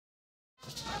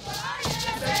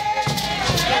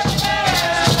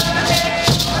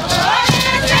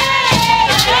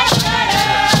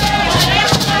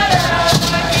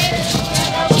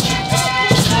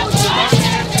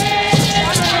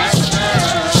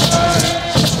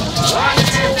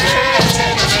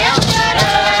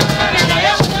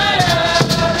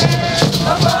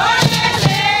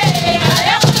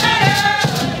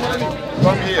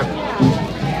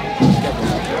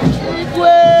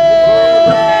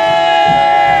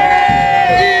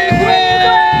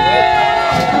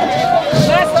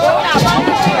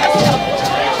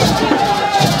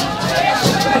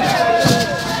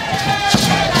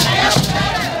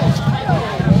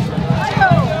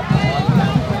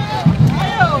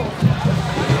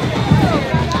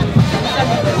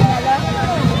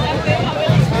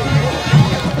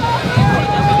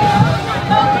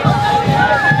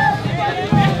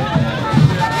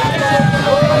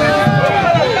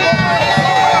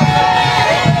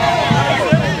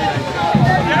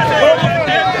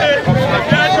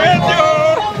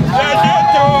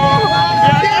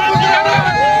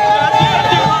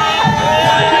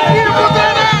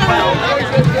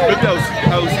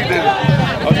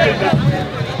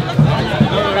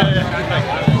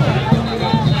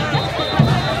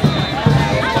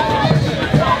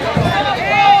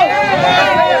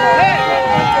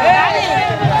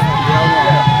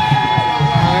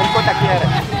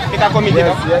Kita komite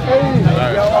dong.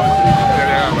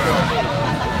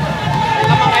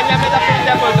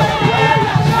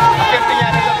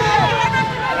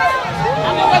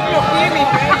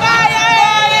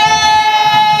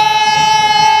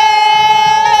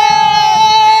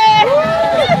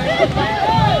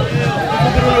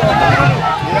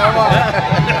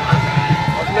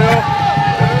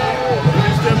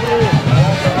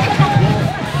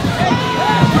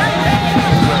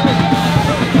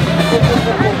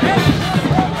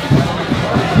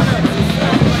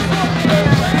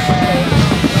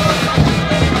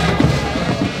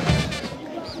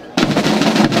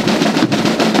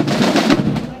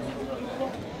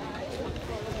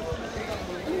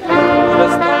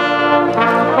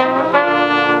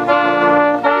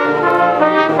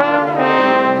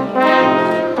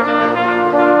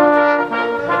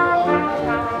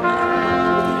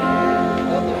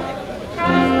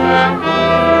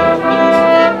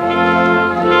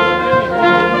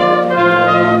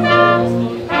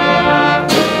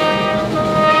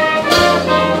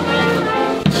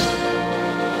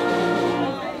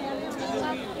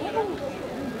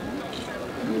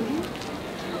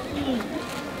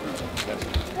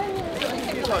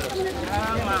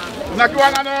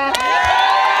 Nakuan ano?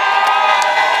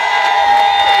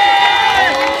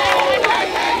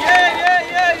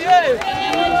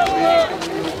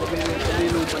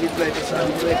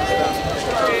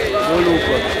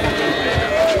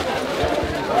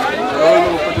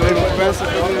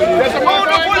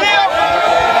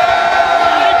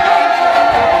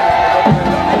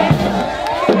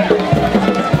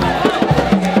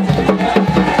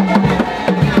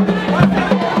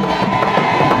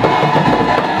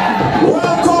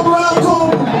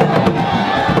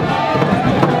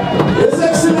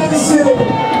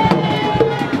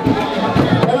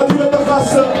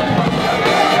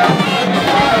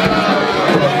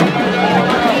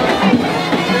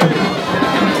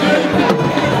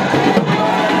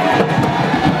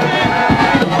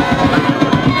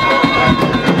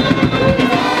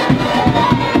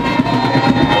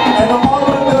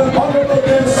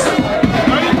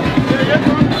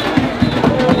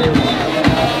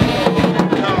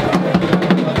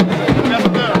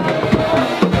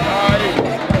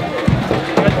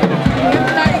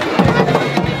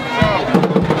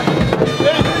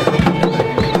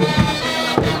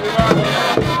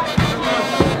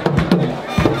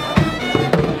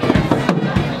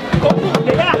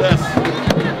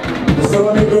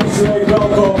 Ronnie Brunswijk,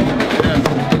 welkom.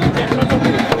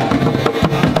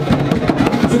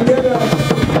 Together,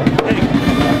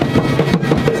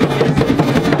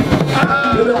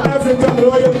 with the African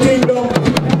Royal Kingdom,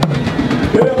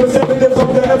 the representatives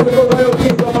of the African Royal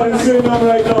Kingdom are in Suriname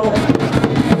right now.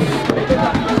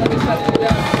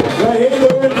 Wij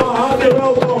heten u van harte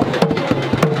welkom.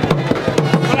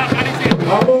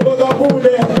 Amungo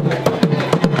Gabude.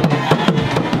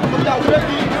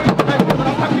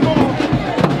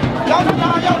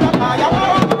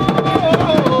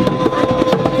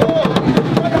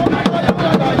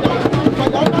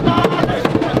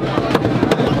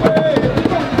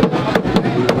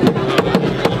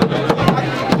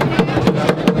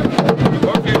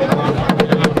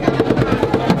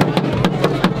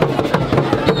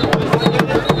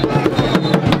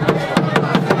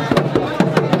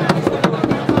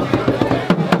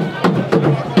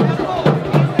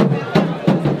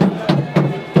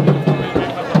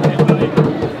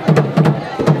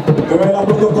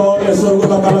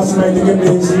 Semai dengan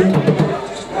Daisy.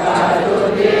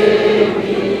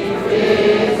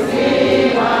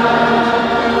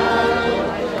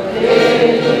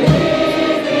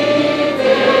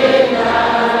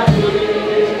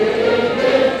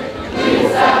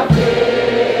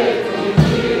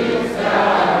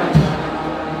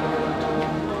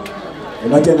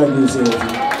 Enak ya lagi sih.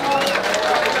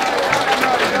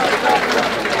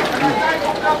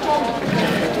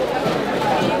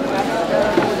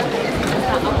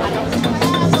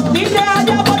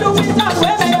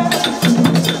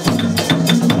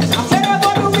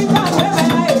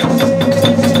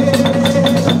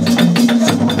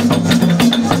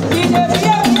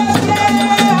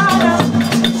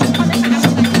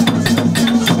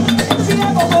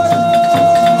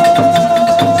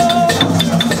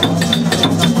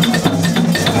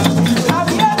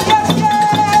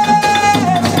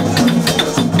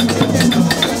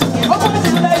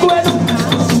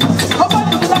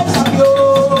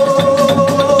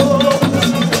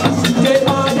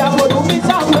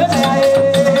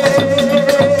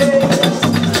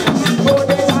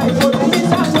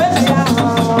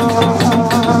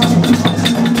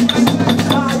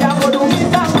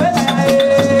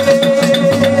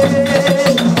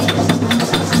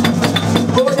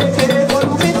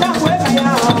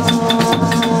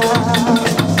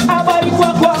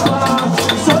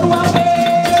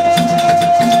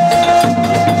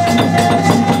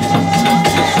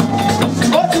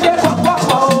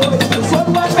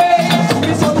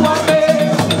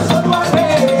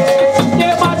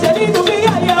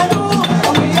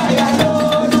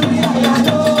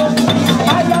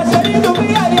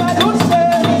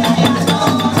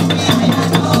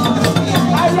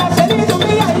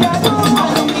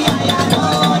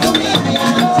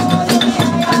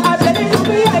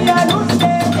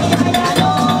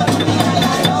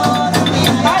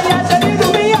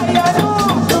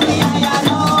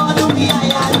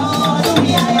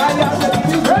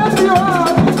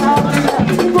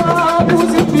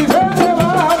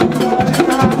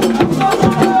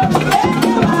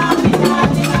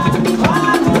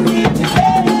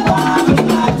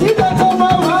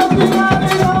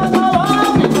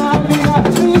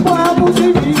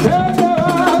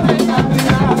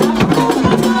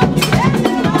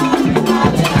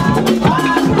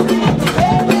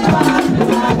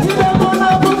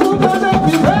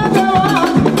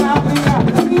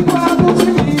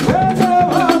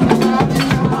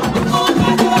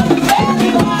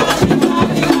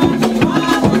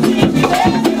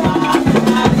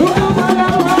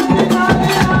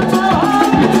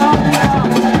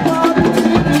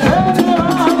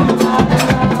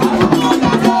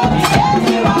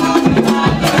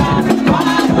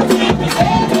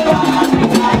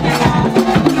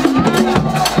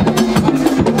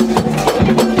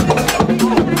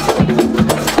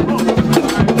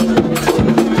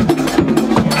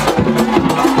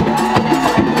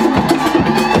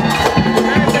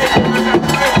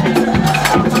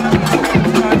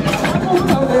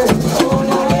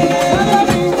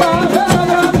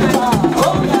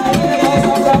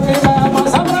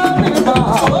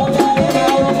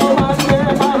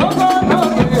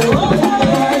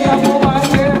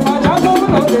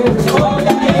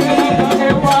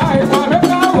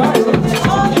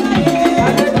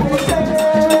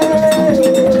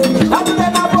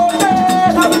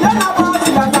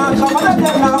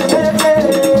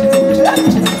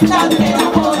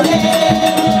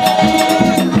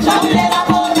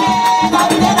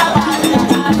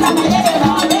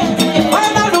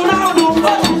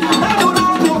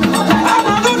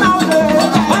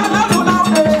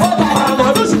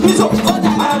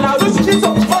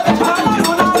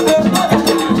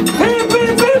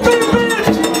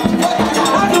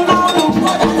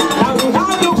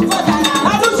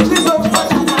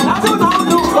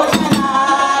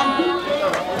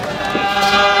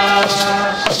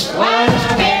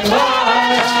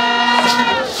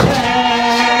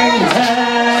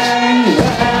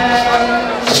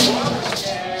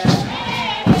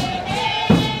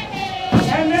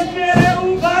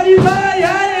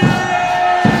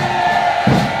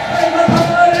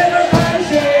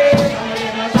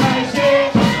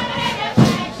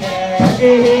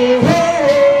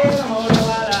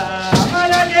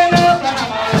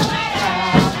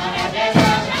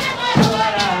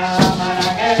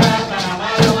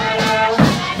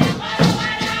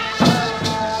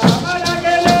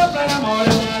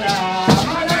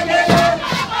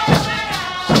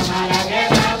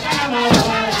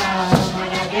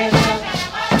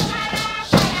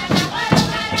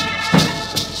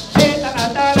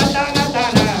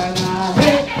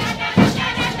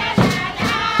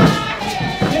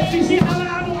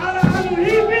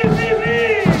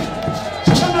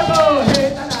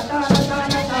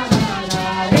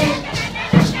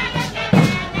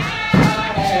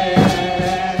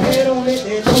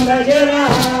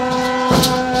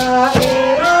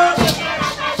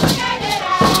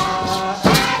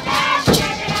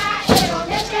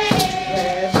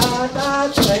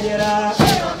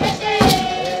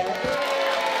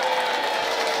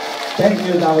 Thank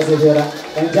you, dames en heren.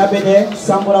 En gebeden,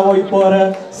 Sambura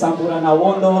Woipore, Sambura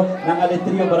Nawondo, Nangale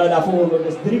trio barada fundo,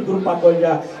 dus 3 groepen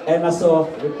konja, en aso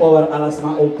we power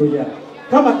alasma okuya.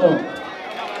 Come on,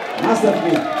 Master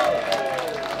B.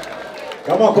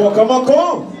 Come on, come on,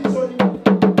 come.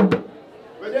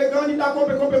 When they go in that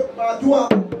come badua,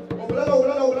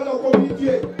 oblada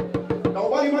community. Now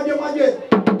wali maje.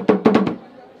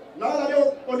 Now na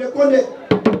leo konde.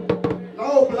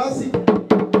 Now blasi.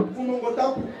 Fumongo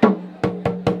tapu.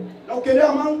 Now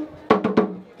keria man.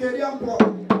 Keria mpo.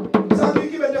 Sami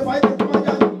ki bende fight kuma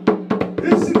jani.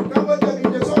 Isi kamba jani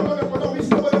injection na kwa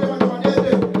misi kwa bende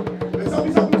manede.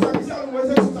 Sami sakisia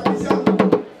mweze sakisia.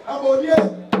 Abodie,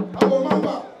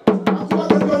 abomamba. Akuwa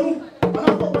kanu.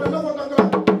 Anapo kwa nafo kanga.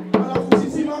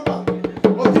 Anafusisi mamba.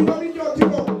 Otimba minyo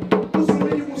otimbo.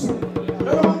 Musuli musu.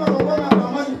 Lelo mamba kwa na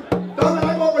amani. Tana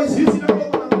na kwa sisi na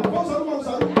kwa sababu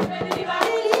mamsaru.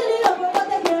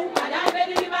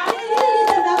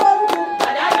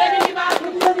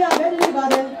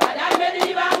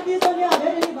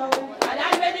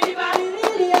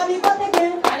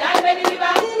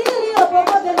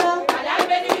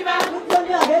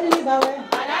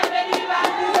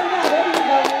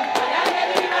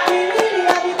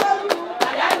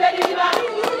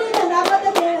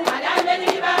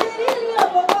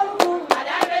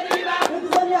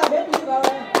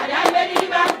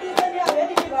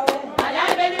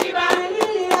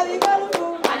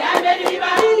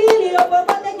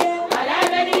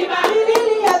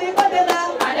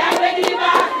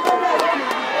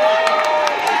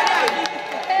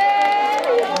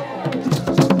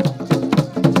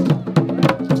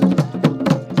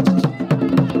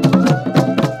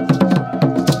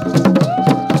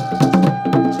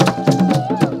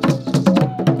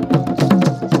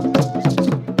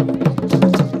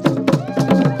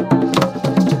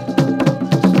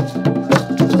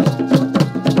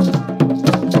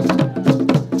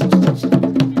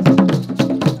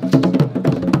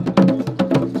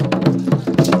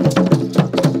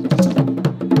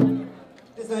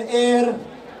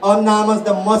 om namens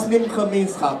de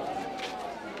moslimgemeenschap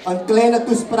een kleine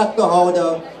toespraak te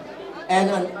houden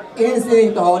en een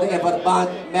inzending te houden in verband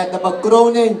met de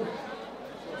bekroning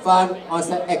van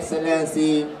onze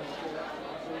excellentie,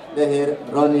 de heer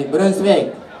Ronnie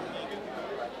Brunswijk.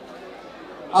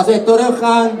 Als wij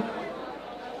teruggaan,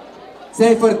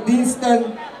 zijn verdiensten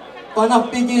vanaf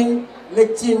begin,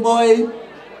 like teamboy,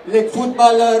 like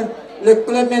voetballer, like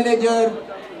clubmanager,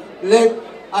 like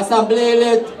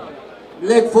assembleelid,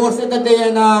 like voorzitter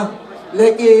DNA,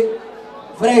 like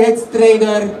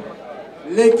vrijheidsstrijder,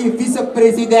 like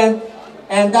vicepresident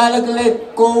en dadelijk like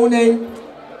koning.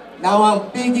 Nou een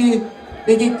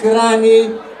biggie krani,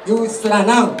 die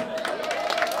stranang.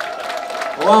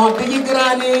 Een biggie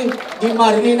krani, die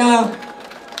marina.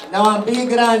 Nou een biggie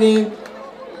krani,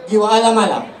 die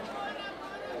alamala.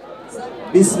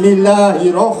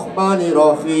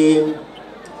 Bismillahirrahmanirrahim.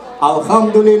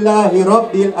 Alhamdulillahi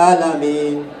Rabbil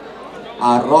Alamin.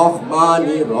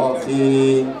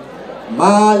 Ar-Rahmanir-Rahim.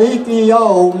 Maliki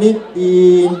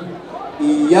Yawmiddin.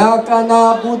 Iyyaka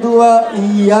na'budu wa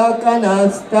iyyaka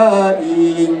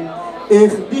nasta'in.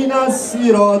 Ihdinas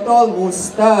siratal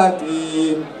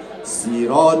mustaqim.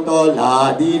 Siratal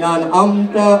ladzina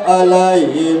an'amta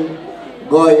 'alaihim.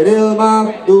 Ghairil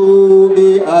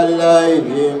maghdubi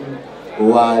 'alaihim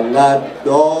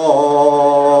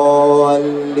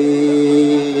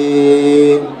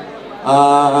waladdallin.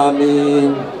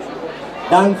 Amin.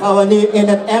 Dan gaan we nu in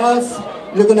het Engels.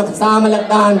 We kunnen gezamenlijk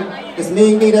dan dus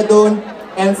meegeven doen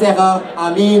en zeggen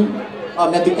amin. Of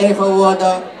met uw eigen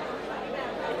woorden.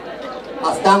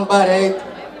 Als dankbaarheid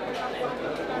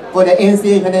voor de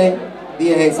inzegening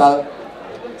die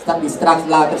straks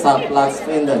later zal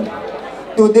plaatsvinden.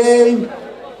 Today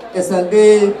is a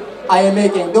day I am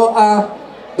making dua.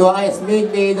 Dua is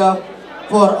made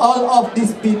for all of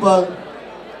these people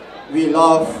we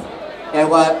love and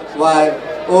what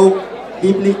we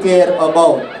deeply care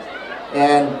about.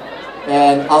 And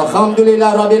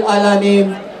Alhamdulillah Rabbil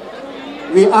Alamin,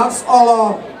 we ask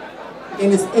Allah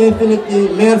in His infinity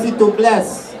mercy to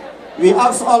bless. We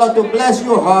ask Allah to bless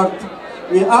your heart.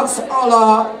 We ask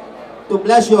Allah to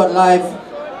bless your life.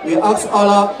 We ask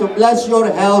Allah to bless your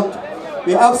health.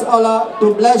 We ask Allah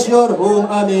to bless your home.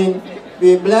 Amen.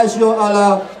 We bless you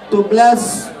Allah to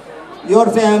bless your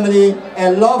family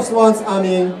and loved ones.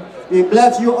 Amen. We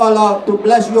bless you Allah to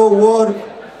bless your work.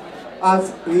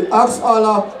 As we ask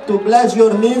Allah to bless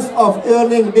your means of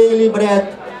earning daily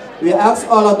bread. We ask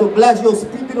Allah to bless your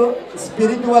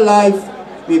spiritual life.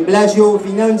 We bless your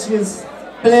finances,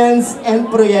 plans and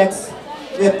projects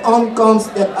with outcomes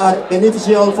that are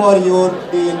beneficial for your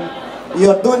deen,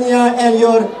 your dunya and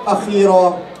your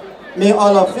akhirah. May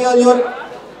Allah fill your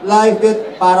life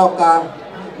with barakah,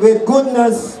 with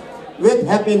goodness, with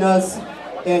happiness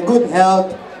and good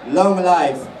health, long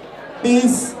life,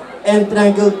 peace and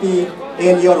tranquility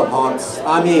in your hearts.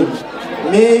 Amen.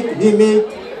 May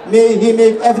He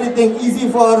make everything easy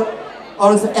for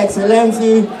our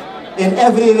Excellency in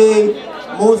every way.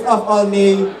 Most of all,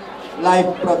 may life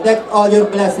protect all your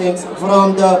blessings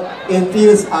from the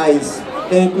envious eyes,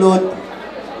 include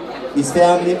His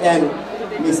family and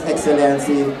His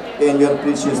Excellency in your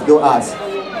precious du'as.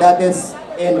 Dat is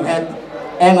in het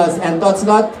Engels. En tot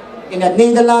slot, in het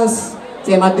Nederlands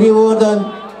zijn maar 3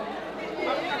 woorden.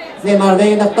 Zijn maar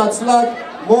weinig. Tot slot,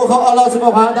 mogen Allah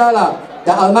subhanahu wa ta'ala,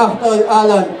 de Almachtige,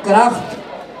 allen kracht,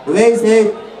 wijsheid,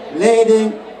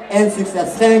 leiding en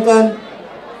succes schenken.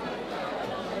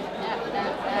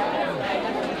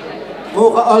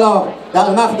 Mogen Allah, de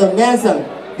Almachtige, mensen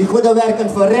die goede werken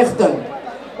verrichten,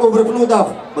 overvloedig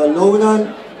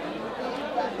belonen.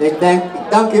 Ik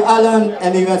dank u allen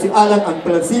en ik wens u allen een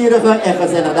plezierige en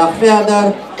gezellige dag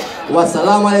verder.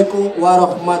 Wassalamu alaikum wa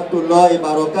rahmatullahi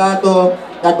wa barakatuh.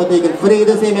 Dat betekent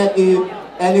vrede zijn met u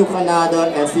en uw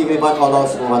genade en zegen van Allah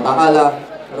subhanahu wa ta'ala.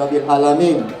 Rabbil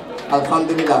alamin.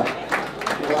 Alhamdulillah.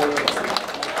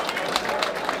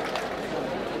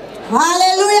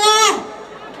 Hallelujah!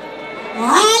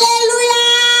 Hallelujah!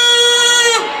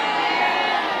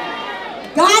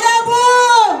 God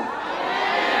above!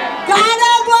 God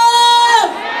above!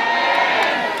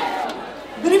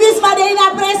 Bribis Madena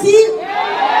Presi!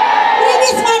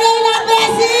 Bribis Madena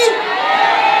Presi!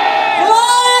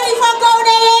 Glory for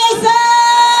Koning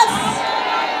Jesus!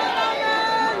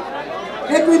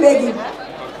 Let me begin.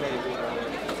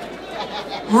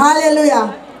 Hallelujah!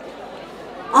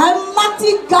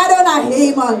 Almighty God on our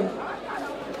hemel.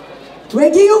 We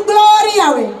give you glory,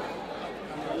 Yahweh.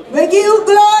 We give you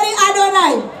glory,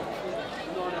 Adonai.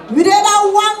 We did that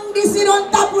one this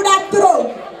on top of that throne.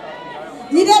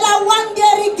 You did that one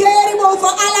Gary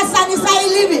over Allah Sanisai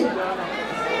living.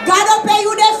 God will pay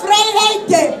you the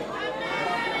vrijheid.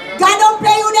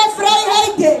 de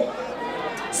vrijheid.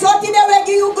 So today we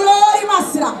give you glory,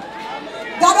 Master.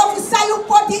 God of you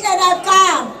put it in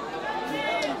elkaar.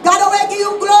 God we give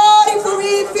you glory for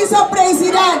we vice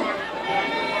president.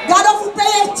 God of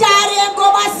pay chari en go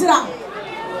Master.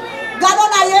 God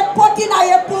na ye poti na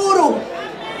ye puru.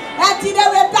 And today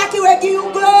we give you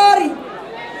glory.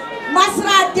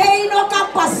 Master day no can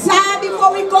pass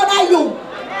before we go na you.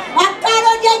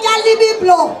 Akano je libi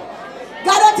blow.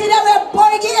 God today we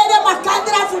boy in the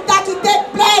makandra for that to take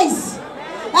place.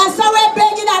 And so we're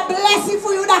begging a blessing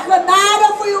for you, that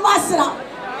genade for you, Master.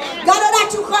 God,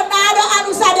 that you genade and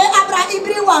you say Abra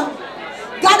everyone.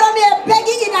 God, we're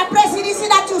begging in a presidency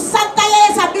that you Santa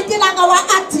Yes are beating on our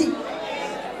ati.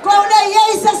 Kone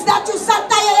Jesus that you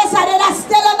Santa Yes are that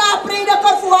still not praying the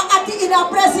God for ati in a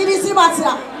presidency,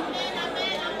 Master.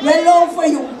 We love for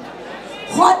you.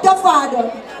 God the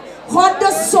Father, God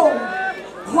the Son,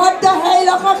 God the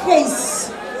Heilige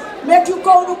Geest. Make you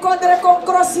go to Kondre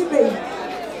Konkrosibe.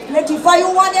 Make you find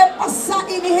you want to pass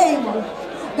in the hemel.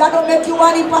 God will make you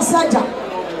want to pass.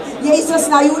 Jesus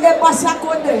na you de pass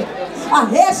konde. A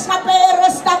heerskappe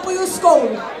resta voor je school.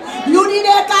 Jullie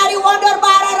de carry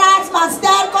wonderbare raadsman,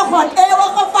 sterke God,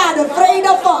 eeuwige Vader,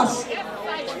 vrede vast.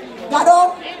 God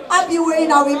will have your way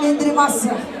now in Mindri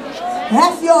Massa.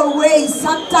 Have your way,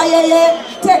 Santa Yeye,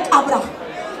 take Abra.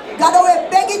 God will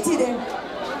beg it today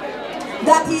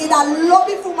that he that love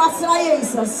you for Master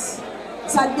Jesus.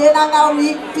 Sadena na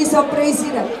we vice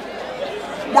president.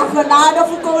 Dat genade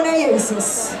voor koning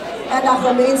Jezus. En dat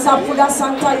gemeenschap voor dat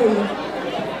Santa Yeye.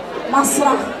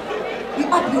 Masra, we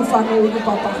up you van oud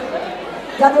papa.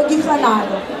 God will give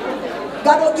genade.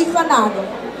 God will give genade.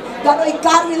 God will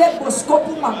carry le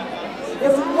boskopu man.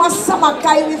 If we want some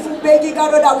kai we fu begi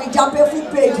God that we jump fu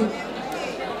begi.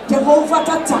 Jehovah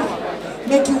tata.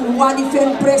 Make you want if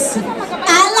impressive.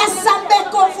 Allah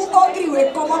sambe kon fu ogri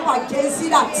we come up against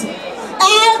that.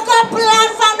 Elke plan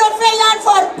van de vijand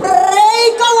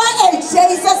verbreken we in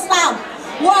Jezus' naam.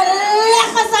 We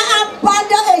leggen ze aan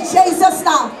banden in Jezus'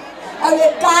 naam. En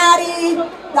we carry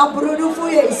dat broeder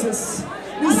voor Jezus.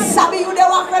 We sabi hoe de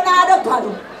wachten naar de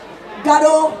kado.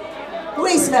 Gado,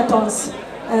 wees met ons.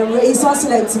 En wees ons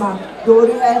leidsman door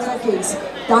uw eigen geest.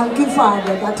 Dank u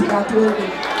Vader dat u dat wil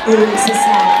doen. In Jezus'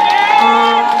 naam.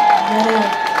 Amen.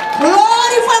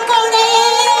 Glorie van koning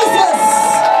Jezus.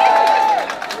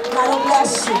 God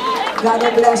bless you.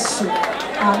 God bless you.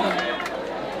 Amen.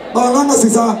 Balanga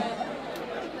sisa.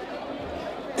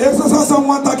 Esa sa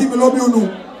someone taki me lobby unu.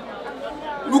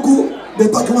 Nuku de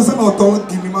taki ma sama otawa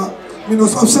give me ma. Me no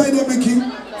subside make you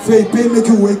fei pay make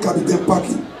you wake up the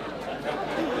packing.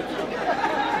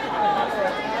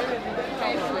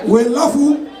 We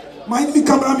lafu mind me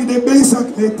camera me de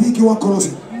basic me tiki one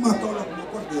crossing. Ma tola me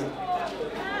cordial.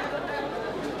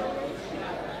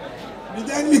 Me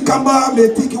den mi kamba me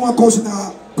tiki one crossing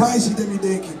na taisi de mi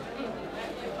deki.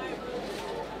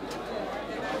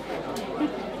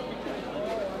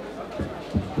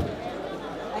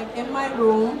 In my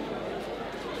room,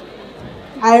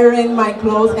 ironing my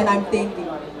clothes, and I'm thinking.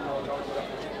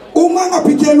 Umanga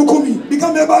pike lukomi,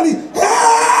 become a body.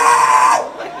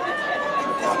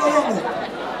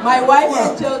 My wife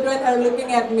and children are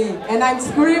looking at me, and I'm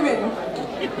screaming.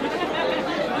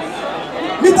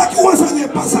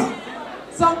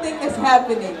 Something is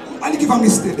happening.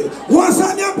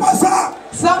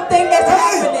 Something is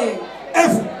happening.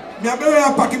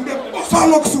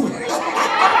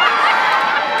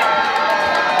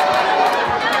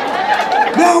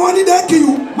 I want to kill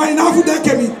you. My nafu de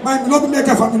kemi. My love make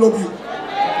a family love you.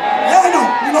 Yeah, no,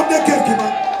 you love the kemi.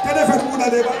 Tell the family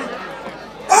that they body.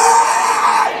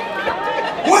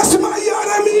 What's my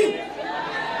enemy?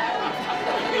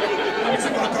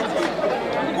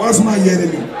 What's my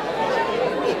enemy?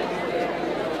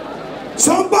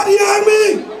 Somebody hear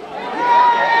me?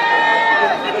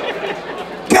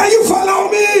 Can you follow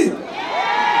me?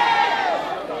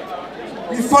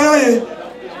 We fire you.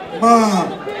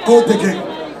 Man, go take it.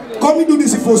 Come and do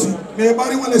this for you.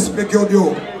 Everybody want to speak your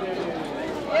deal.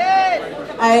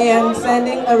 I am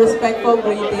sending a respectful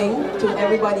greeting to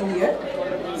everybody here.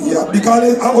 Yeah,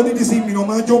 because I only this evening, no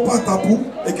man jump at tapu,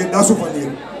 again that's over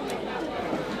here.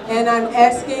 And I'm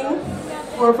asking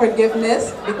for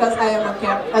forgiveness because I am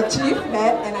a chief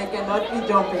head and I cannot be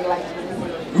jumping like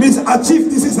this. Miss a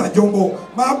chief, this is a jumbo.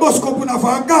 My boss company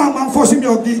for a gun, man forcing me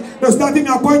okay. Does that mean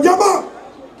a point jumbo?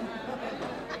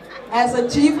 As a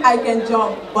chief, I can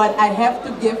jump, but I have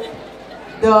to give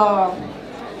the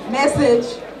message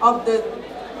of the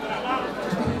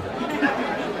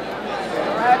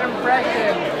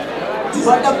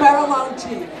but the paramount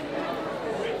chief.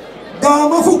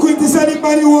 Gama fukuiti sani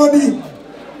bani wodi.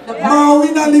 The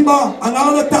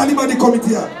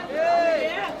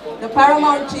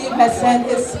paramount chief has sent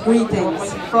his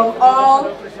greetings from all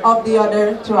of the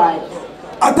other tribes.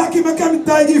 Ataki mekam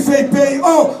taigi fei pay.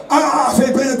 Oh,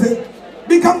 fei pay.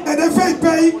 Become the fei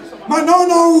pay.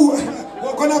 Manono.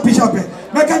 Wakona pishape.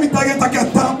 Mekam taigi takia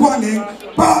tampone.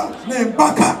 Pa ne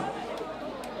baka.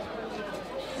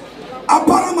 A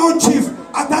paramount chief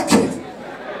ataki.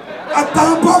 A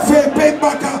tampa fei pay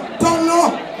baka.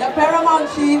 Tono. The paramount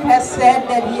chief has said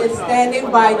that he is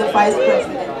standing by the vice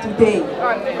president today.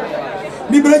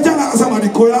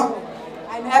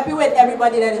 I'm happy with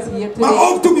everybody that is here today.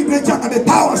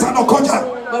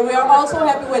 But we are also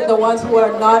happy with the ones who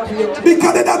are not here today.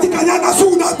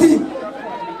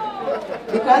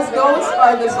 Because those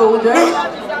are the soldiers.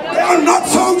 They are not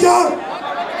soldiers.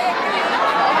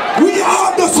 We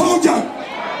are the soldiers.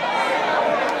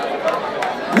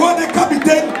 What the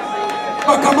captain? We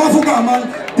are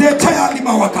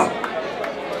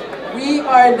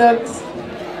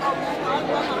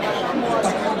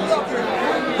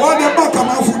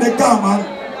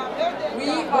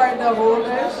the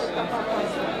holders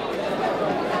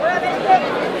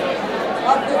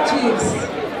of the chiefs.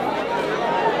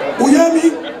 Uyemi,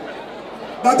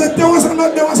 that the there was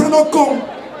no come.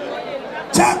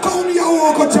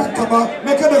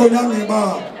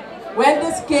 When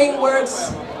this king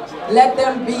works, let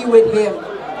them be with him.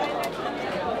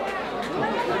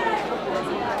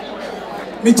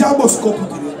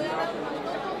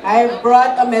 I have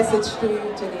brought a message to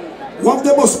you today. One de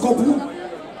Moscopu,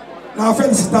 na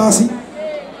felicitasi,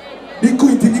 biku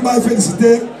intiliba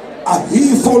felicite, a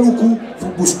hi foluku, fu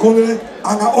buskole,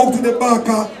 anga ook de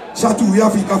baka, shatu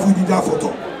yafika fu di foto.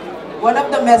 One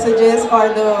of the messages are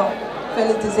the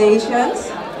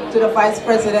felicitations to the vice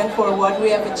president for what we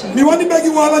have achieved. Mi wani begi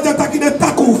wala jataki de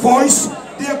taku voice,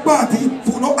 de party,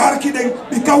 fu no architect,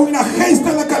 bika wina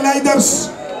geestelijke leiders.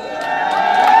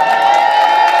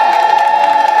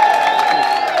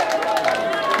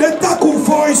 The taku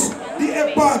voice,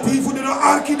 the party for the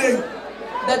architect.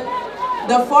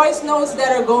 The voice notes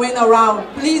that are going around,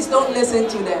 please don't listen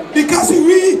to them. Because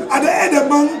we are the head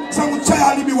man, some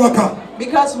child be worker.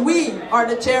 Because we are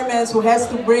the chairmen who has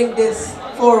to bring this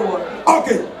forward.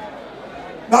 Okay.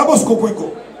 Now Bosko.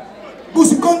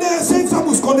 Busikonde senza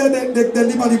buskonde de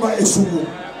liba esumu.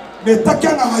 Me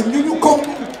takiana you come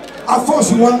a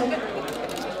force one.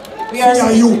 We are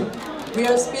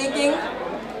speaking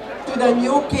to the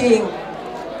new king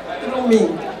through me.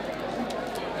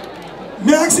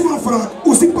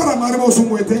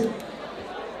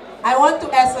 I want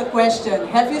to ask a question.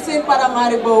 Have you seen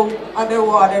Paramaribo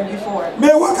underwater before? I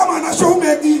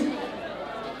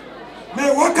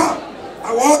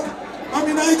walk. I'm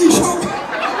in a show.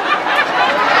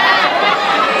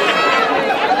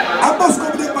 I must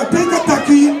come to take a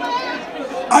taki.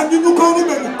 And you come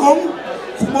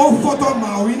for photo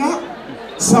Mawina,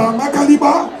 Sama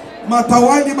Kaliba,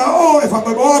 Matawai Liba. Oh, if I'm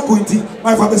a Kunti,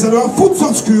 my father said, food so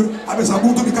obscure, I was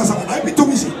about to because I'm a bit to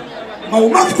miss it.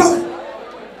 Maumakta.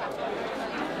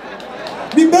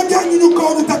 Be begging you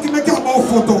call the taki make a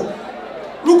photo.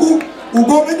 Look, who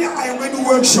go many I went to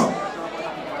workshop.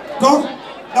 Don't.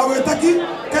 Now we're talking,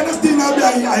 can I still not be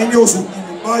I know so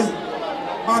buy?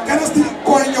 Ma can I still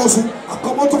coin also? I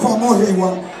come out of a more here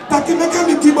one. Taki make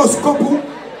me give us couple.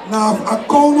 Now a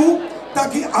kono,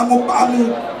 taki amu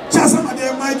chasa na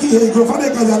de Mikey hey grow for the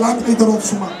gazalant later of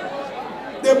suma.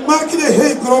 The Mikey the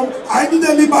hey grow, I need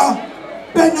a liba,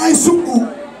 penai suku.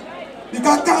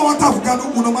 Because can what I've got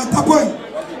no matter point.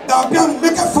 Now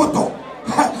make a photo.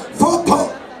 Photo.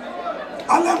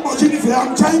 I'm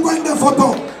trying to find the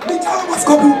photo.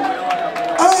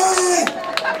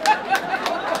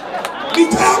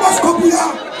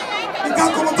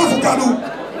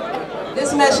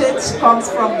 This message comes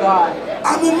from God.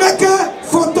 I'm going to make a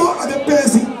photo of the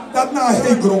person that now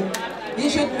hey grow. You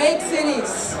should make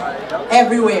cities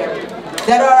everywhere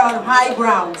that are on high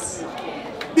grounds.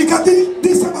 Because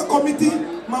this is a committee.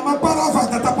 Mama parafa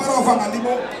tata parafa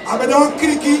ngalimo abedon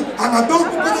kriki angadon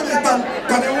kupena metan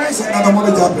kanewe se na mo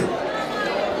jabe.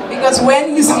 Because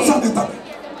when he came,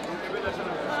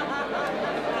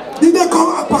 did they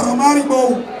come to Paramaribo?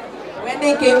 When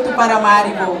they came to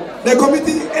Paramaribo, the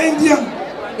committee Indian.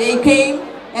 They came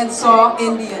and saw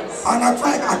Indians. And I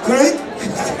tried a Greek.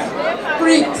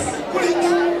 Greeks.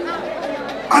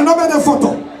 And over the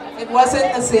photo. It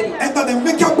wasn't a city. And then they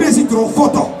make a basic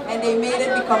photo. And they made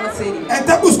it become a city. And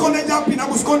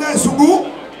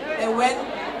when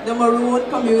the Maroon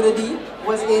community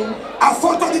was in, a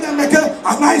photo didn't make it,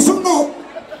 and I should know.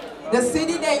 The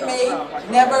city they made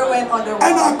never went underwater.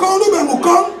 And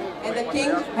the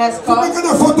king has come to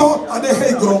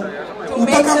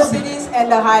make the cities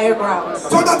and the higher grounds.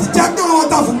 So that the jack don't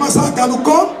want to massacre to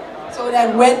come. So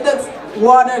that when the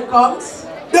water comes,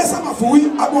 There's some of we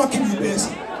I want to keep you best.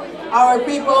 our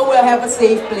people will have a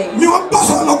safe place. You want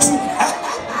boss on Luxu?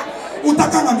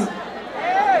 Utakangami.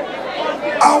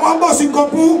 I want boss in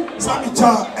Kompu,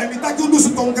 Samicha, and we take you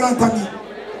to ton grantani.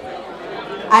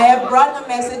 I have brought a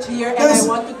message here and I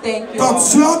want to thank you Tot all.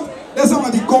 slot, there's some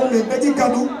of the company, Betty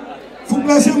Kadu, for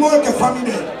blessing more like a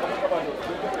family.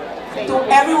 To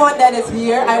everyone that is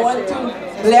here, I want to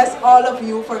bless all of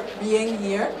you for being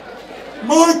here.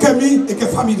 More like me, like a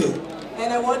family.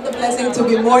 And I want the blessing to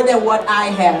be more than what I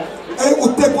have. I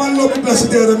would take one lobby blessing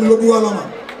there and lobby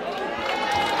alama.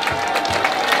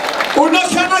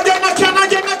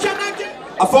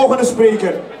 A volgende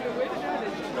spreker.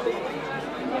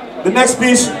 The next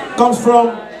speech comes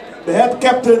from the head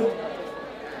captain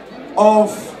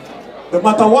of the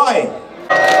Matawai.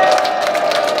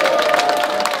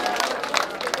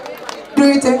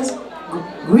 Greetings,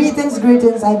 greetings,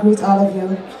 greetings. I greet all of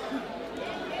you.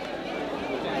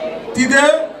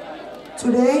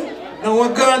 Today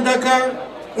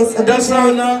is a good day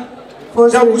for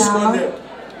Suriname,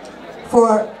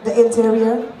 for the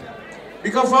interior.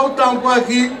 Because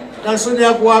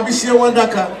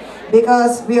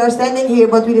we are standing here,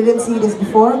 but we didn't see this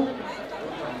before.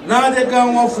 Not at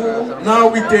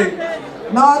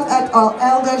our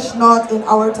elders, not in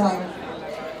our time.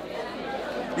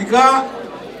 Because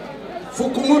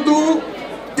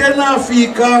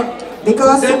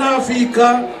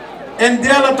en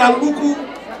dela taluku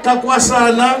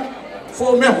takwasana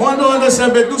for me hondo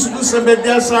sembe dusu sembe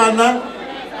dia sana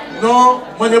no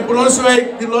mane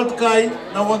Brunswijk di lot kai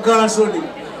na wagasoni.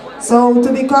 So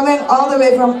to be coming all the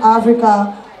way from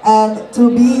Africa and to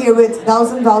be here with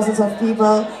thousands of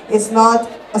people is not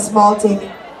a small thing.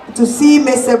 To see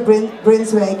Mr.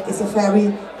 Brunswijk is a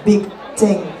very big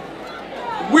thing.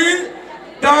 We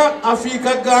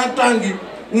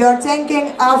are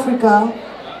thanking Africa.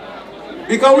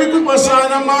 Because we could pass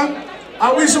on a man,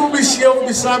 I wish we be sure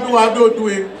we sabi what we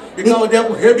do because they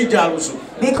have heavy jalousy.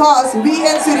 Because we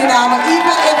in Suriname,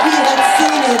 even if we had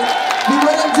seen it, we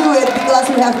wouldn't do it because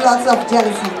we have lots of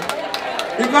jealousy.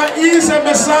 Because he is a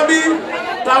Mesabi,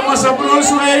 Thomas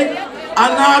Brunswijk,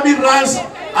 Anabi Ras,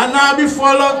 Anabi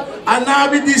Follow,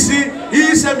 Anabi DC, he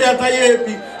is a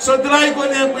Beatayepi. So dry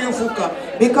connect with Fuka.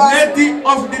 Because Neti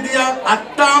of the dia, a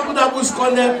tampu da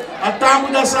busconde, a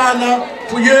tampu da sana,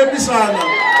 Fuyepi sana.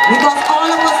 Because all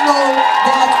of us know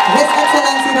that His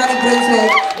Excellency Ronnie Brunswijk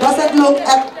doesn't look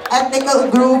at ethnic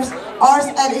groups or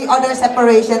any other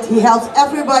separations. He helps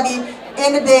everybody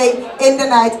in the day, in the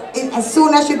night. As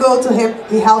soon as you go to him,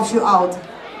 he helps you out.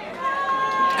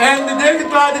 And the day the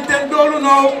 $10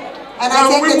 now, and I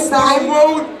think it's time.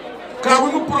 Can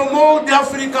we promote the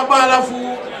Africa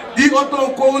Balafu? That we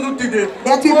promote the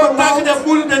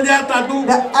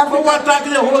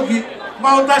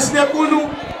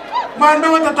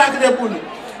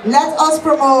Let us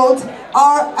promote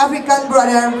our African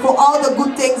brother for all the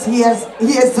good things he is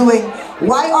doing.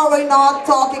 Why are we not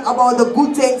talking about the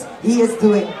good things he is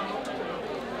doing?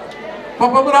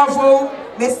 Papa Bravo,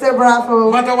 Mr.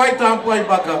 Bravo, Matawai Tampai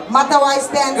Baka. Matawai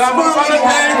stands firmly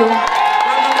behind you.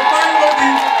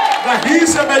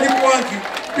 He's a medical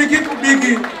Piki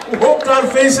Biggie, who hope to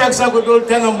face Axagodol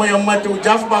Tenga Mayamatu,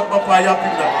 Jaff Back Papaya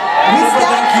Pina. We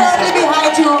stand firmly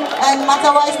behind you, and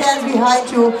Matawai stands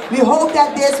behind you. We hope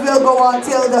that this will go on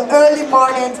till the early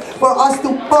mornings for us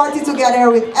to party together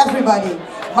with everybody.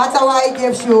 Matawai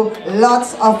gives you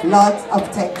lots of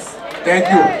thanks. Thank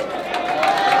you.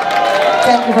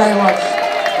 Thank you very much.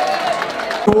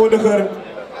 Voor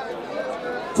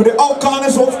de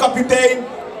Alkanes hoofdkapitein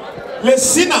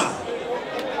Lesina.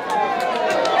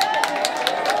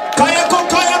 Kaya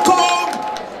kom!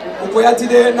 Hoe jij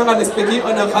dit naar speaking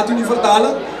en gaat u niet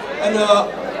vertalen en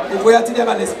hoe jij dit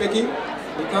naar speaking?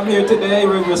 We come here today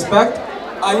with respect.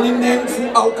 In the name of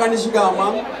Afrikaanse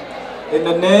Gama. In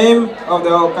the name of the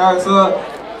Afrikaanse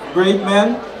great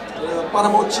man,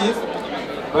 Paramount Chief.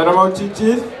 Paramount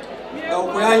Chief.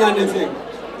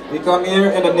 We come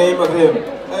here in the name of him.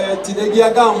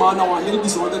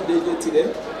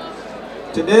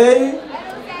 Today,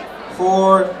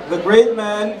 for the great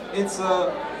man, it's an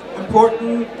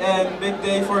important and big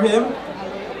day for him.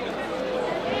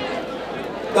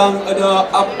 Dan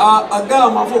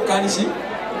agama voor kanisi,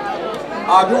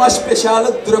 een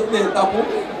speciale druk neemt tapu.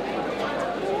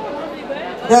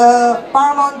 The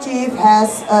Paramount Chief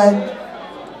has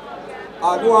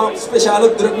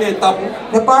speciale druk neemt tapu.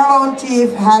 The Paramount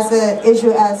Chief has an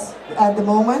issue at the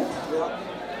moment.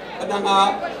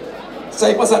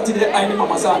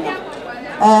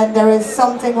 And there is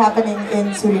something happening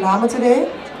in Suriname today.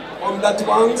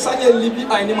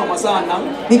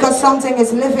 Because something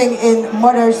is living in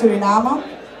Mother Suriname.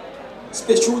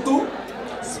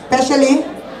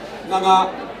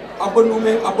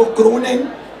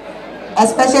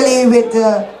 Especially with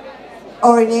the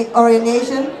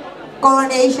coronation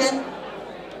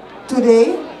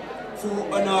today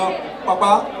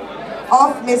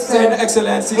of His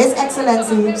Excellency, His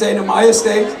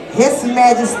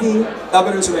Majesty,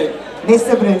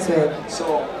 Mr. Brunswijk.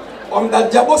 So,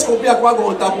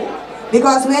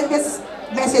 because when this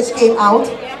message came out,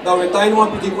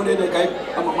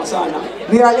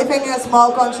 we are living in a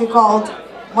small country called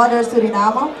Mother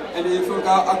Suriname,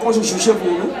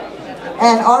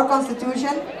 and our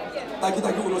constitution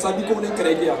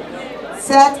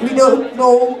said we don't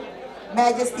know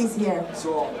majesties here.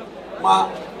 So,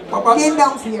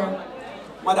 kingdoms here.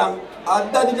 Madam,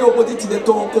 but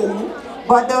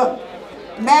the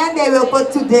man they will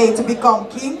put today to become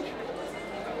king,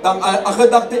 that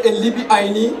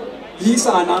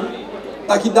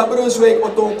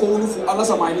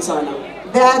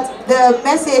the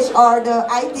message or the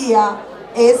idea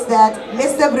is that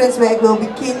Mr. Brunswijk will be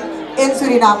king in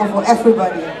Suriname for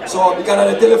everybody. So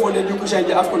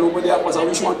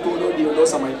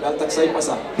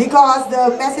because the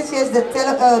messages, the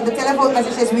telephone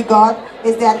messages we got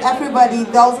is that everybody,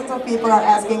 thousands of people are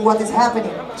asking what is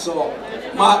happening. So,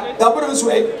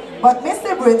 but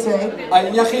Mr. Brunswijk,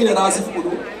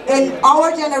 in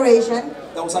our generation,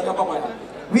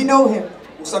 we know him.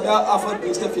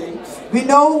 We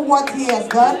know what he has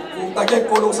done.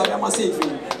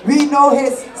 We know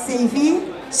his CV.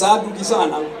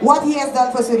 What he has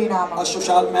done for Suriname.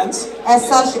 As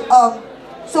such a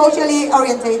socially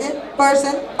orientated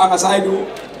person. And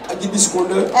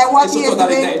what he is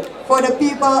doing for the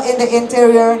people in the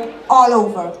interior all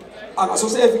over. And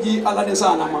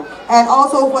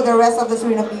also for the rest of the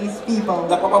Surinamese people.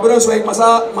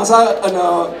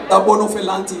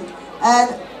 And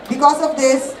because of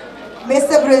this,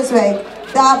 Mr. Brunswijk,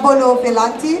 Dabono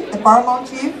Felanti, the paramount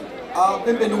chief,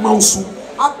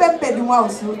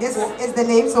 this is the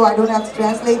name, so I don't have to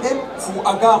translate it,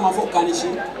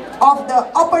 of the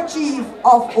upper chief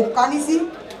of Okanisi,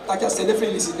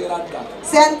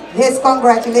 sent his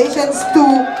congratulations to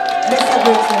Mr.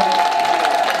 Brunswijk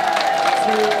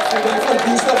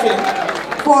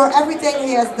for everything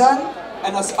he has done.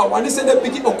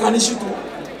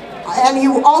 And he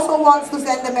also wants to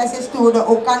send the message to the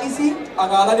Okanisi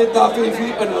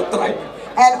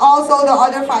and also the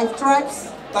other 5 tribes.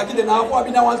 They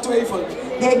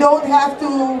don't have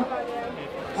to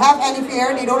have any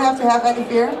fear. They don't have to have any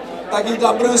fear that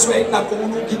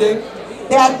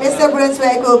Mr.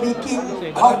 Brunswijk will be king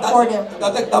for them.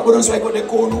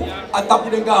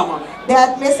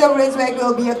 That Mr. Brunswijk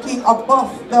will be a king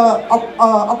above the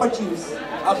upper chiefs.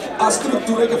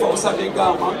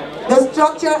 The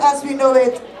structure as we know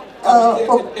it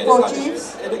for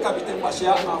chiefs,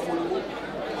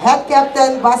 head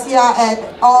captain, Basia, and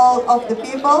all of the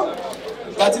people,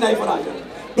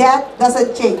 that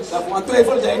doesn't change. So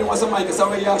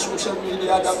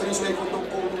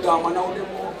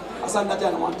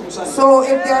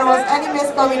if there was any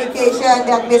miscommunication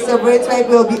that Mr. Brunswijk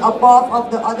will be above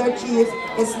of the other chiefs,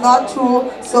 it's not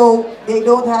true, so they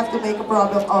don't have to make a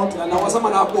problem out.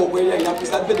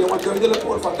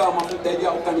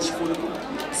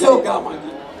 So,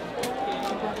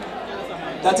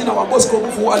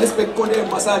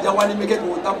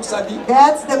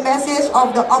 that's the message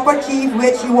of the upper chief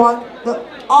which you want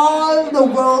all the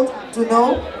world to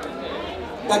know.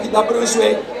 That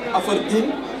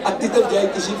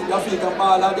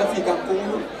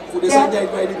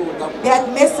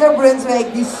Mr.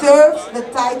 Brunswijk deserves the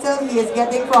title he is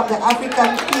getting from the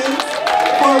African kings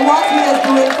for what he is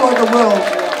doing for the world.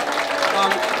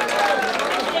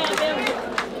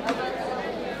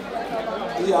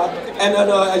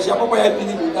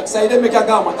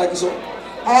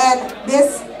 And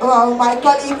this, my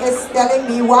colleague is telling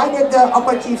me, why did the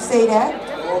upper chief say that?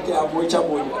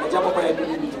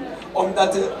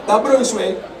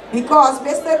 Because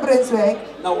Mr. Brunswijk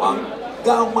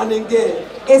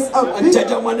is a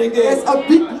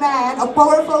big man, a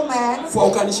powerful man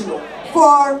for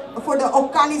the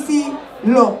Okanisi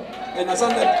law.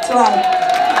 Right.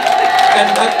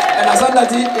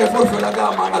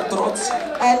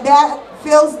 And that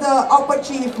fills the upper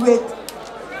chief with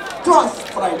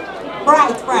trust. Pride.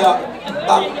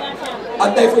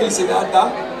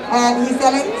 And he's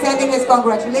sending his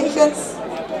congratulations.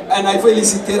 And I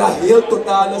feliciteer heel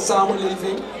totale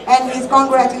samenleving. And he's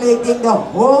congratulating the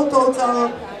whole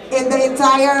total in the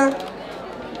entire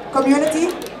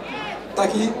community.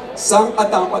 Taki sang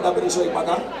atang pada Brunswijk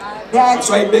that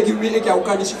So I beg you, we can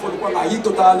ukanishi for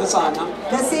total sana.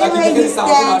 the same way he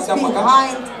stands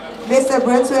behind Mr.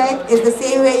 Brunswijk is the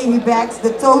same way he backs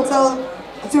the total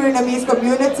Surinamese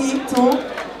community to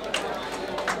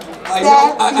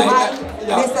stand behind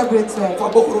Mr. Brunswijk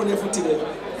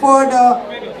for the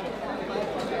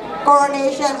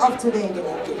coronation of today.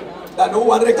 And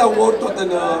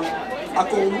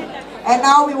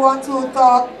now we want to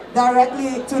talk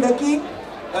directly to the king.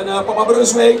 Papa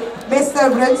Brunswijk, Mr.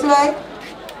 Brunswijk,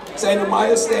 Zijn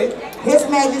Majesteit, His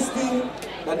Majesty,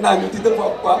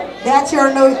 that's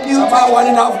your new title.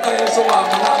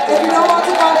 If you don't want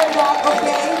to call him that,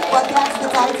 okay, but that's the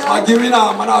title.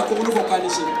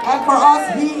 And for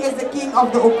us, he is the king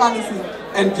of the Okanisi.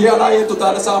 And he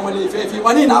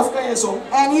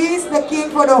is the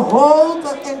king for the whole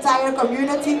entire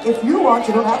community. If you want,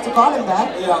 you don't have to call him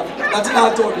that. Yeah,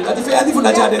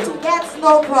 that's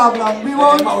no problem. We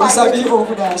won't fight with you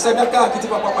over that.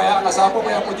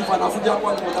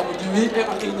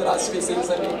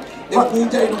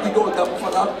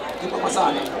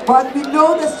 But we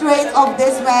know the strength of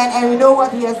this man and we know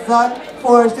what he has done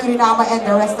for Suriname and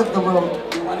the rest of the world.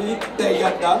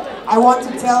 I want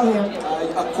to tell him,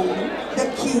 the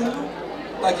king,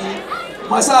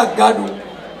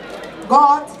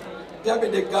 God,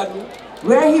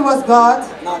 where he was God,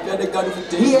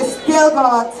 he is still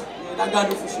God.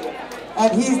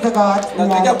 And he is the God.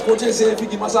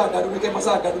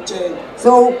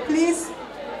 So please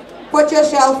put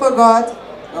yourself for God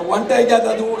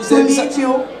to lead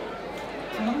you.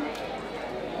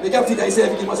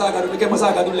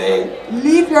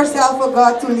 Leave yourself for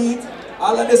God to lead.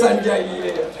 Everything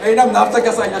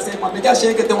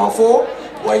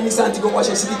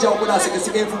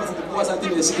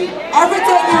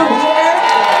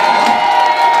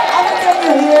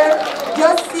you hear,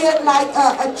 just see it like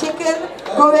a chicken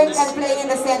going and playing in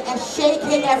the sand and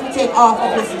shaking everything off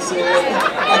of his feet.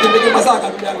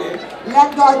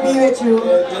 Let God be with you.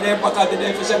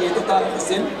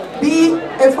 Be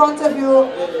in front of you,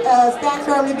 stand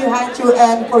firmly behind you,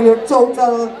 and for your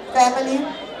total family.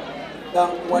 We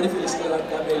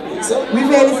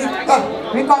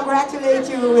congratulate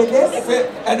you with this.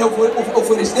 And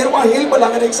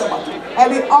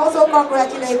we also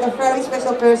congratulate a very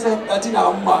special person. That's the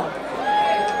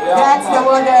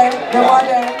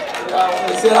mother.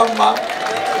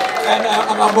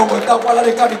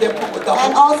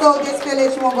 And also this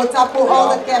village, Mongotapu, all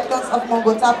the captains of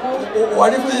Mongotapu. We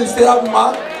want to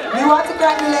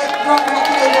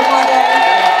congratulate the mother.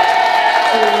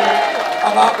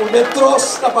 And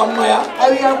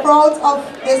we are proud of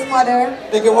this mother.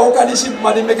 As the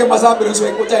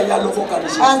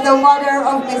mother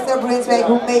of Mr. Brunswijk,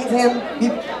 who made him be,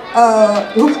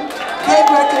 who gave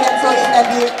birth to him so he can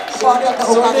be part of the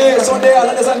Okanisi.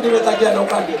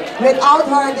 Without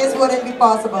her, this wouldn't be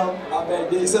possible.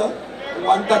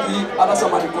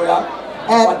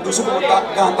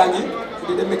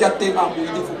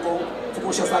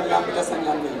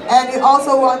 And we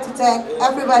also want to thank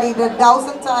everybody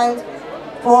 1,000 times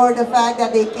for the fact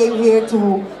that they came here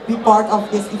to be part of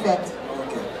this event.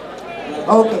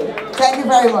 Okay, thank you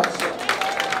very much.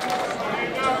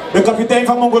 De kapitein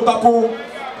van Mongotapu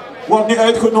wordt niet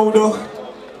uitgenodigd.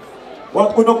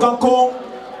 Want uno kan komen,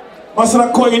 masra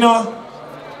koina.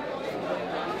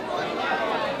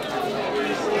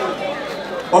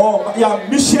 Oh, ja,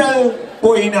 Michel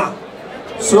Poina.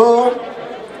 So,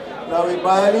 now we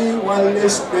bali one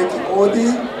less speki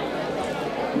odi,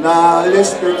 na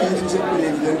less speki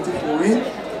vice-president fui.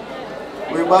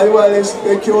 We bali one less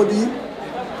speki odi,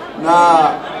 na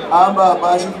amba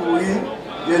basi fui,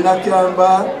 dena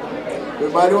kiamba. We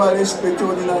bali one less speki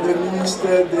odi na de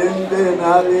minister, den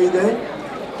na leiden,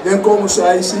 den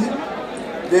komisaisi,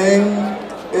 den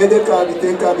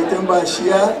kabiten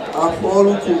bashia,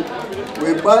 afoluku.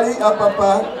 We bali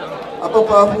apapa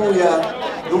fuya.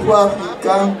 Dufu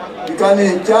Afrikaan, bikane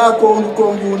jako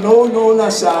kongu no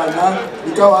na sana,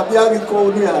 bikawabia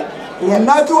bikoni ya.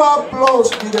 Unatu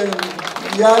applause biden.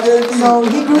 So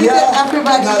he greeted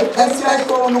everybody.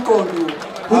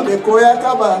 Abekoya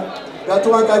kaba,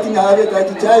 datu wakati nyare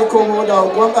taki chai kongo da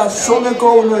ukwanga some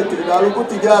kongo ete da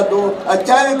lukuti jado,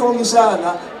 achai kongi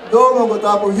sana, do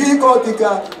Mongotapu hiko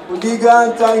tika, udiga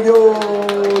antangyo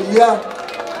ya.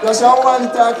 Dasa wani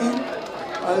taki.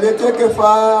 Lete que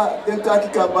fa tentar que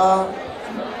acabar.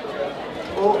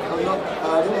 Oh, não,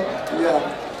 yeah.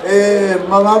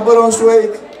 Mama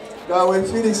Brunswijk, da we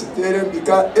feliciteren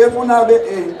bika efunabe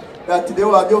that they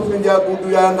were often their good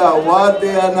yanga what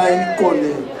they are na in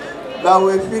kone. Da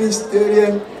we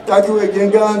feliciteren taki we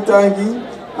genga antangi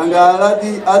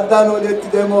Angaladi adano de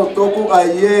tidemo toku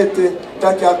ayete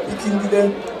taki apikindi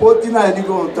den potina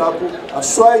nigo tapu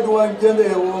aswai do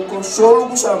angende woko solo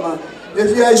kusama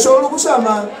efia solo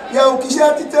kusama ya ukisha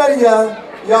titaria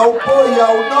ya upo ya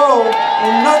uno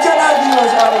unachana dio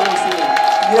sawo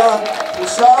ya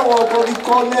usawo ko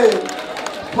bikone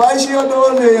fashi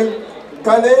odone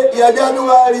kale ya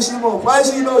jadu alisimo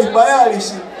fashi no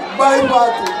ibayalisi bai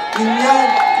patu inya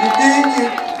idingi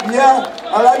ya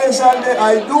alade sande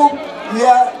I do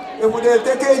ya ebude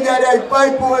teke nyari ai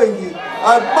pipe wengi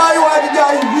abai wadija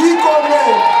hikome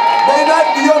bena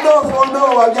diodo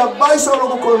fondo waja bai solo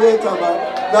kukoleka ba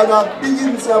daga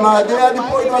bigin sama de adi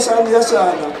point sana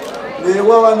sana le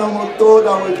wawa na moto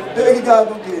da we begi ga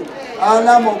duke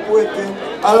ana mo poete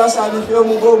ala sani fe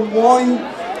mu go moi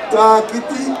ta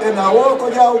kiti ena woko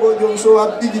ja ugo jonso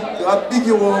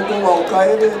abigi woko wa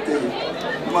ukaelete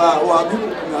ma wabi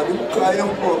na di kayo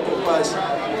ko pasi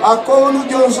ako nu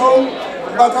jonso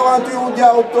bakawati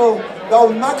uja auto da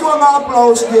unaki wa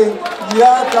applause ke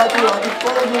ya tatu wa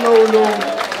ko no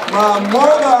ma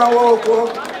moga woko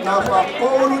na fa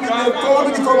ko nu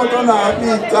di ko to na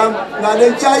apita na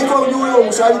le chai ko yuyo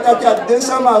musali tati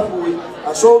adesa mafui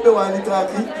asobe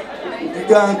wanitaki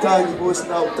diganta ni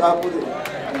bosta utapo de.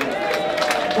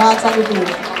 That's how we do.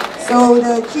 So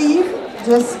the chief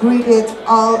just greeted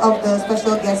all of the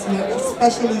special guests here,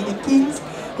 especially the kings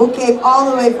who came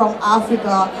all the way from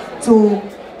Africa to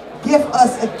give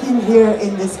us a king here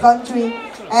in this country.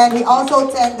 And he also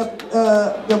thanked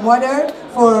the mother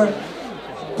for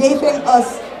giving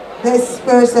us this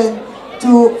person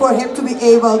for him to be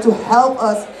able to help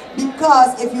us,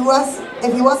 because if he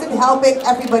wasn't helping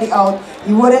everybody out,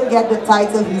 he wouldn't get the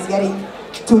title he's getting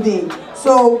today.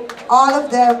 So all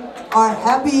of them are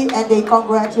happy and they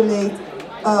congratulate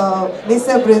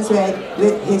Mr. Brunswijk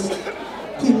with his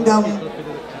kingdom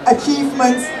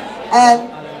achievements and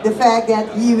the fact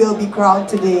that he will be crowned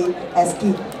today as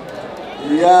king.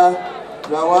 Yeah,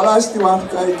 na wala sti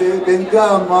wafkaite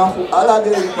benga mafu ala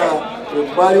deriba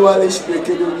bali wale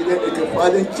speke do gide eke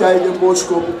fade chai de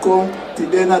bosco bukom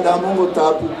tidena da mongo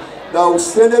tapu da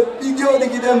usene pigio de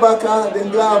gide mbaka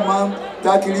denga mam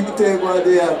takilibite kwa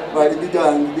dea bali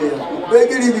bidangide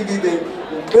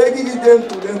begi gide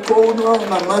to den kono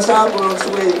na masabo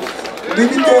swe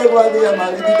bibite kwa dea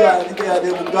mali bidangide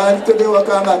de mugani to de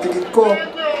wakanga tikiko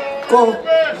ko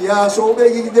ya so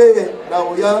begi gide da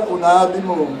uya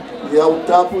unabimo ya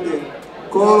utapu de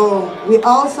ko. We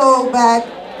also back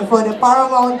for the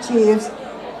paramount chiefs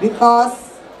because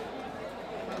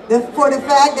for the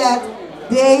fact that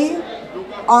they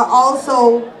are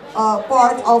also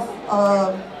part of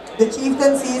the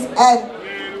chieftaincies, and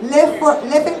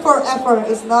living forever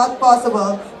is not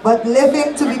possible, but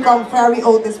living to become very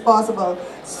old is possible.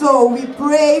 So we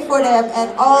pray for them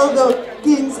and all the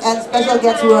kings and special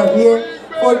guests who are here,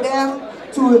 for them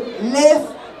to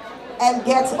live and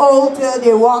get old till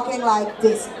they're walking like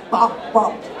this. Bop,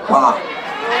 bop, bop.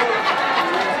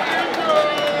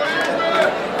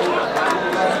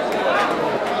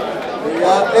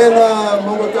 Ya ena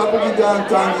mongo tapu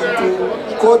gigantangi tu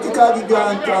kotika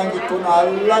gigantangi tu na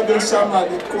la de sama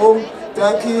di ko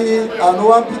taki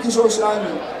anwa piki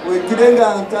sosani we gidenga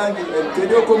antangi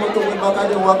tedio ko moto we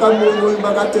bakade wakamu we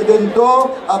bakate do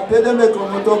apede me ko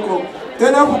motoko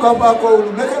tena kukapa ko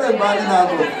ulu mekele bali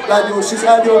nano la di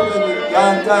osisa di open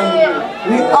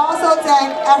antangi. We also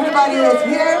thank everybody who is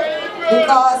here,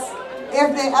 because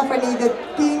if they ever need a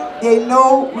king, they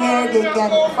know where they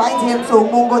can find him. So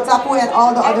Mungo Tapu and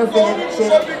all the other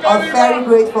villages are very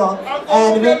grateful.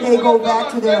 And when they go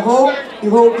back to their home, we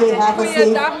hope they have a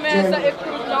safe journey.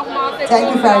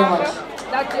 Thank you very much.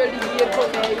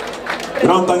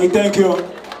 Rantangi, thank you.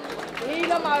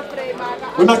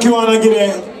 Unakiwana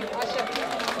gire.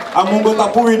 A Mungo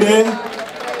Tapu ide.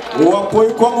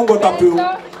 Wapoi kwa Mungo Tapu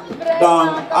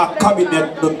dan a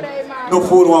cabinet no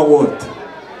for one word.